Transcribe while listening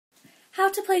How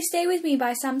to play Stay With Me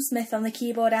by Sam Smith on the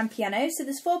keyboard and piano. So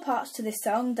there's 4 parts to this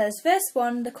song. There's verse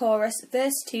 1, the chorus,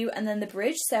 verse 2 and then the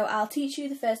bridge. So I'll teach you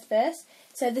the first verse.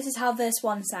 So this is how verse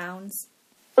 1 sounds.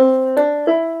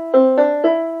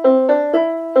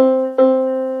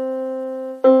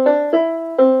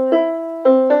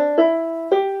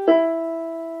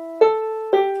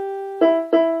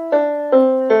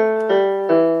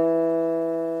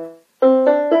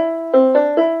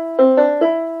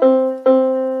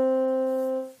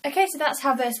 Okay, so that's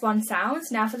how verse 1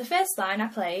 sounds. Now for the first line I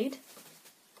played.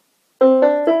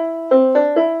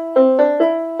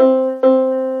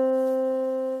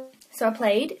 So I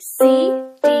played C,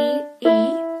 D,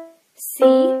 E, C,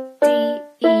 D,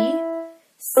 E,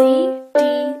 C,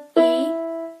 D, E,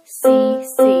 C,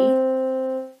 C.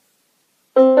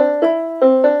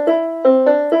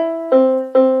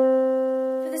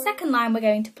 For the second line we're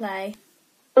going to play.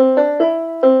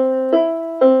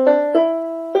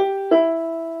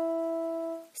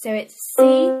 So it's C,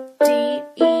 D,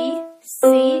 E,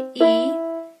 C, E,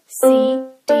 C,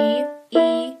 D,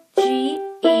 E, G,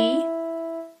 E.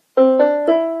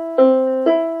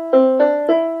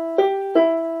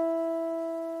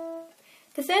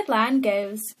 The third line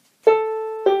goes.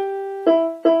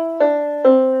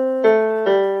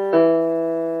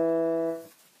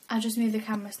 I'll just move the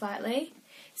camera slightly.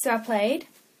 So I played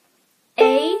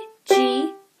A,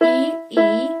 G, E,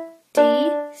 E, D,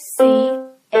 C,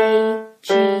 A,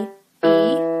 G, E.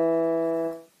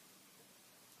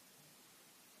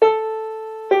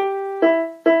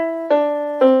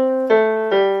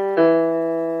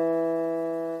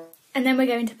 And then we're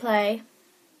going to play.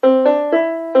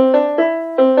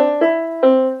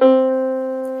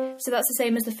 So that's the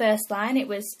same as the first line. It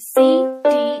was C,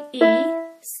 D, E,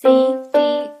 C,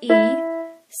 D, E,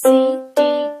 C, D,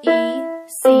 E,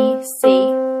 C, C.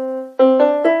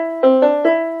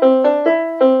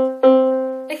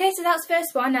 Okay, so that's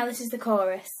verse 1. Now this is the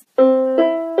chorus.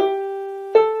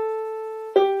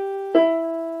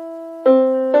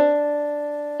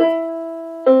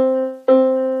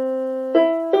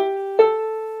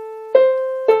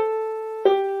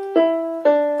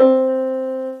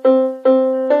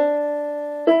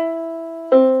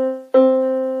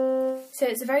 So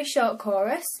it's a very short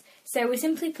chorus, so we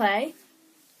simply play.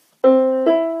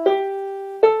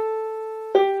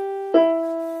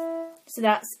 So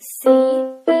that's C,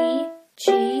 E,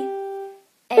 G,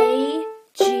 A,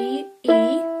 G,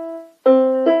 E.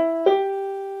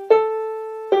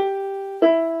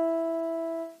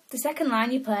 The second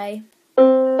line you play.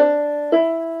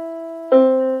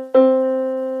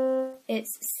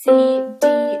 It's C, D,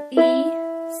 E,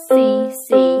 C, C.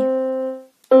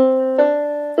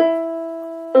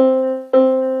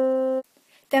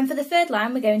 Then for the third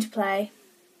line we're going to play.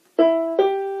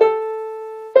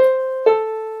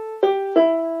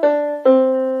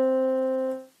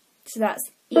 So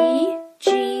that's E,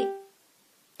 G,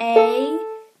 A,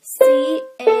 C,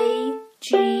 A,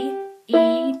 G,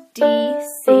 E, D,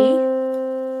 C.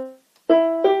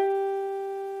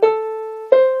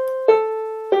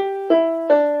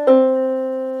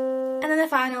 And then the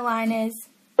final line is.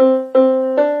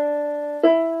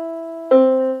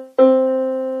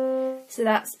 So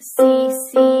that's C,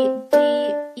 C, D,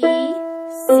 E,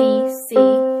 C, C.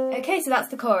 Okay, so that's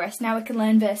the chorus. Now we can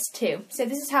learn verse 2. So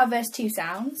this is how verse 2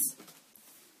 sounds.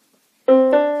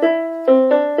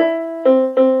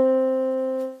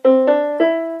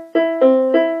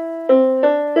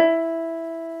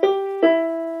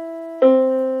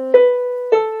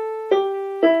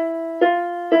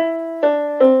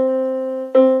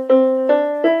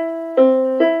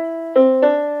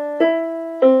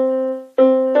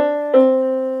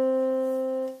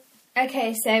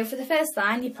 Okay, so for the first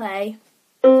line you play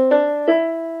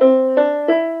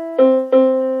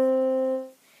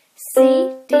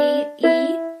C, D,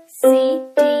 E, C,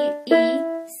 D, E,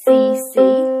 C, C.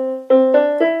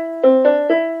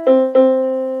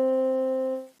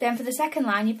 Then for the second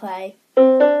line you play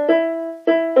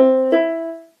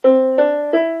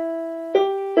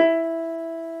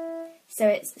so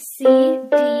it's C,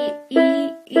 D,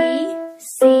 E, E,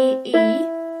 C, E.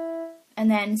 And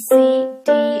then C,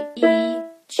 D, E,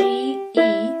 G, E.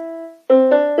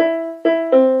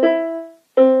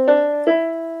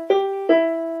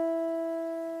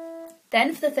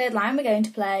 Then for the third line we're going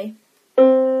to play.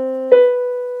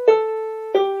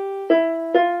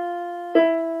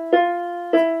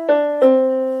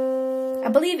 I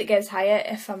believe it goes higher.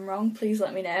 If I'm wrong, please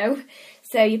let me know.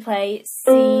 So you play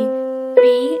C,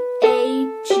 B,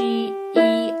 A, G,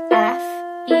 E, F,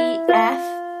 E, F,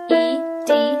 E,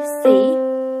 D, C.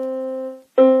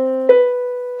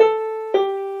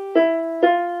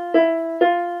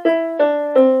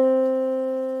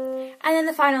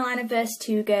 the final line of verse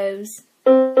 2 goes.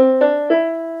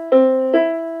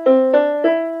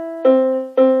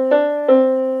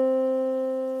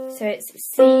 So it's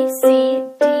C, C,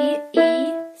 D,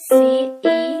 E, C,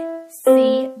 E,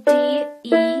 C, D,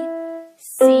 E,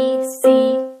 C,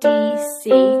 C, D,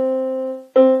 C.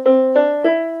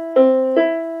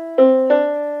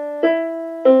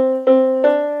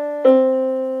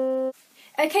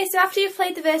 Okay, so after you've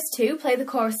played the verse 2, play the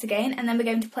chorus again, and then we're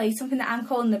going to play something that I'm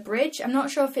calling the bridge. I'm not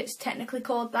sure if it's technically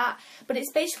called that, but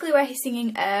it's basically where he's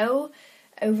singing O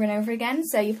over and over again.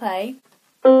 So you play.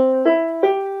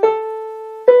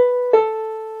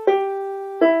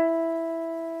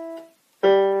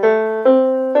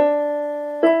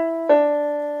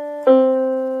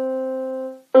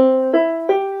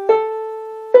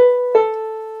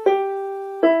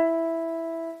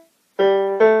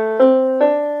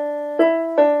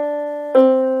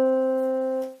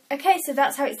 Okay, so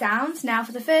that's how it sounds. Now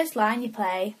for the first line you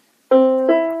play.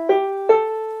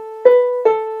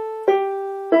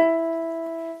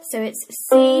 So it's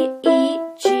C, E,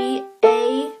 G,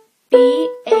 A, B,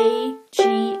 A,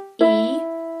 G, E.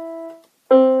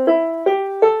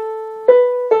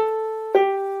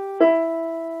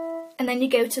 And then you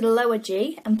go to the lower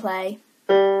G and play.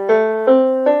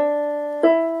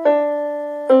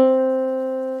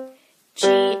 G,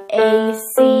 A,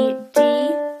 C, D,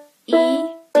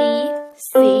 E, D,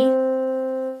 C.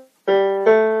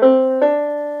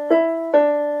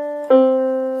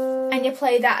 And you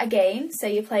play that again, so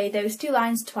you play those two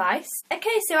lines twice.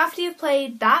 Okay, so after you've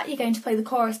played that, you're going to play the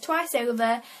chorus twice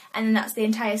over, and then that's the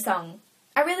entire song.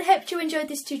 I really hope you enjoyed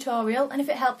this tutorial, and if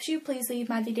it helps you, please leave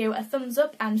my video a thumbs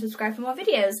up and subscribe for more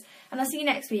videos. And I'll see you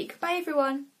next week. Bye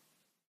everyone!